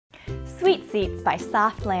Sweet Seats by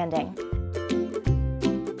Soft Landing.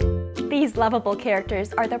 These lovable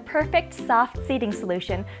characters are the perfect soft seating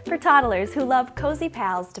solution for toddlers who love cozy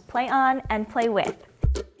pals to play on and play with.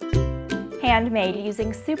 Handmade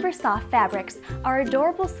using super soft fabrics, our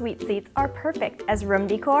adorable Sweet Seats are perfect as room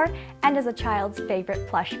decor and as a child's favorite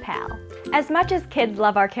plush pal. As much as kids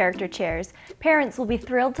love our character chairs, parents will be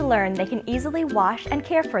thrilled to learn they can easily wash and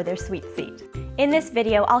care for their Sweet Seat. In this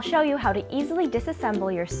video, I'll show you how to easily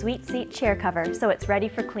disassemble your Sweet Seat chair cover so it's ready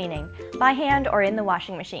for cleaning, by hand or in the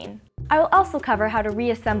washing machine. I will also cover how to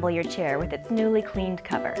reassemble your chair with its newly cleaned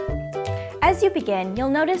cover. As you begin, you'll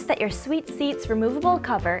notice that your Sweet Seats removable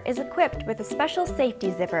cover is equipped with a special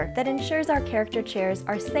safety zipper that ensures our character chairs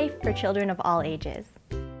are safe for children of all ages.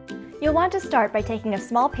 You'll want to start by taking a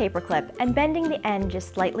small paper clip and bending the end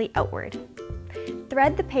just slightly outward.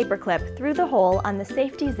 Thread the paper clip through the hole on the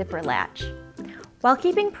safety zipper latch. While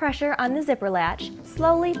keeping pressure on the zipper latch,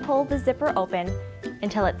 slowly pull the zipper open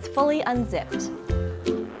until it's fully unzipped.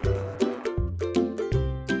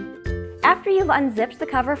 After you've unzipped the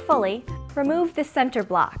cover fully, remove the center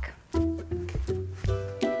block.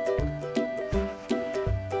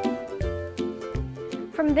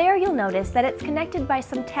 From there, you'll notice that it's connected by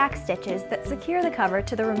some tack stitches that secure the cover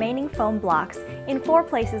to the remaining foam blocks in 4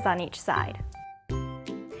 places on each side.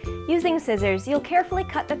 Using scissors, you'll carefully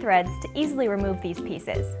cut the threads to easily remove these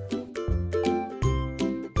pieces.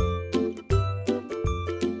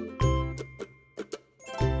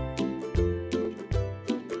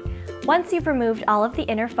 Once you've removed all of the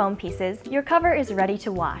inner foam pieces, your cover is ready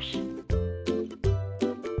to wash.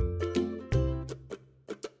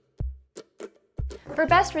 For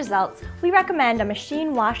best results, we recommend a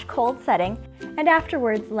machine wash cold setting and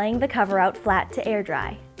afterwards laying the cover out flat to air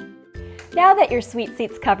dry. Now that your Sweet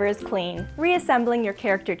Seats cover is clean, reassembling your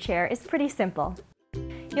character chair is pretty simple.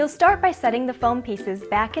 You'll start by setting the foam pieces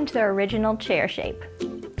back into their original chair shape.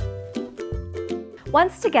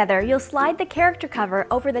 Once together, you'll slide the character cover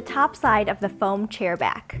over the top side of the foam chair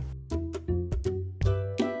back.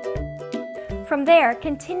 From there,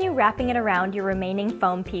 continue wrapping it around your remaining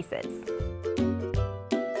foam pieces.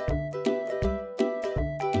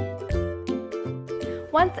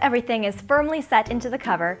 Once everything is firmly set into the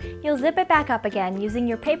cover, you'll zip it back up again using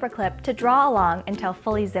your paper clip to draw along until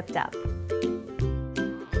fully zipped up.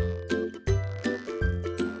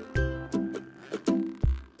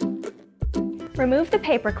 Remove the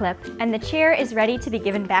paper clip and the chair is ready to be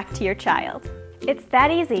given back to your child. It's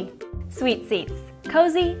that easy. Sweet Seats.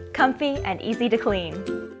 Cozy, comfy, and easy to clean.